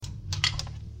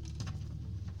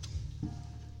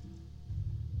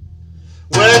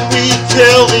we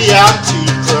kill the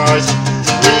Antichrist.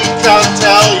 We can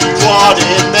tell you what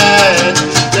it meant.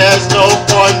 There's no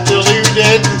point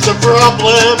deluding the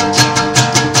problem.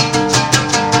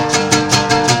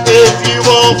 If you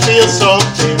won't feel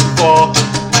something for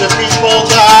the people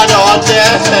that are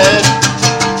dead,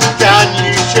 can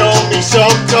you show me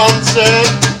some concern?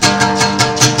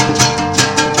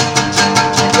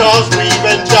 Because we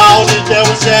even doubted there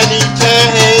was any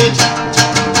pain.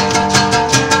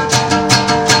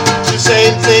 The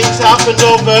same things happened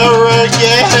over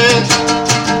again.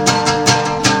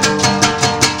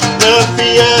 The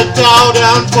fear, doubt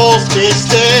and false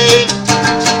disdain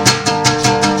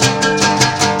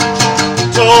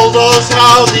told us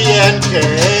how the end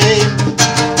came.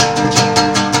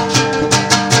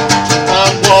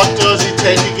 And what does it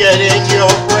take to get in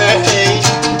your brain?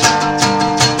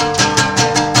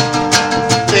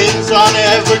 Things are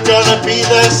never gonna be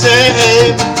the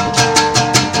same.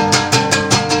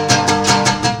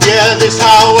 Yeah, this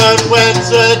how and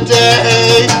when's a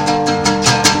day.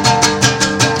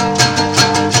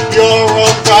 You're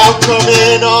about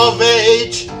coming of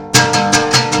age.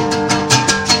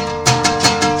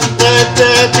 Let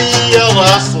there be a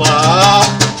last laugh.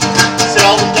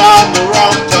 Tell them down the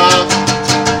wrong path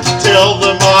till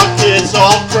the markets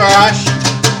all crash.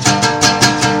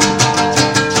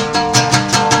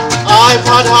 I've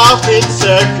had half in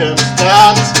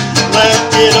circumstance,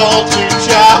 left it all to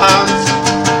chance.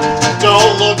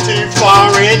 Don't look too far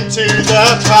into the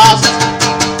past,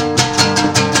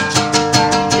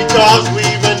 because we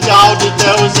even doubted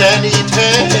there was any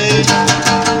pain.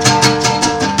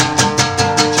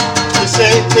 The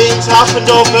same things happened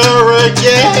over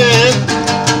again.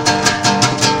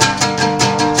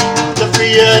 The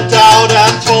fear, doubt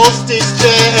and false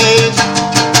disdain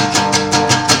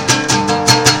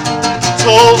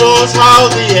told us how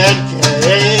the end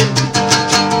came.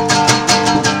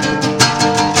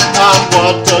 And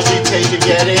what does it take to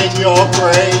get in your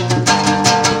brain?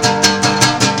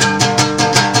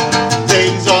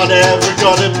 Things are never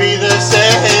gonna be the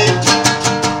same.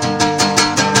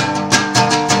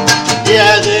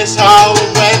 Yeah, this how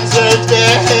and when's a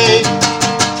day.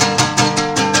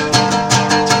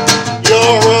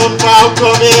 You're about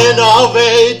coming of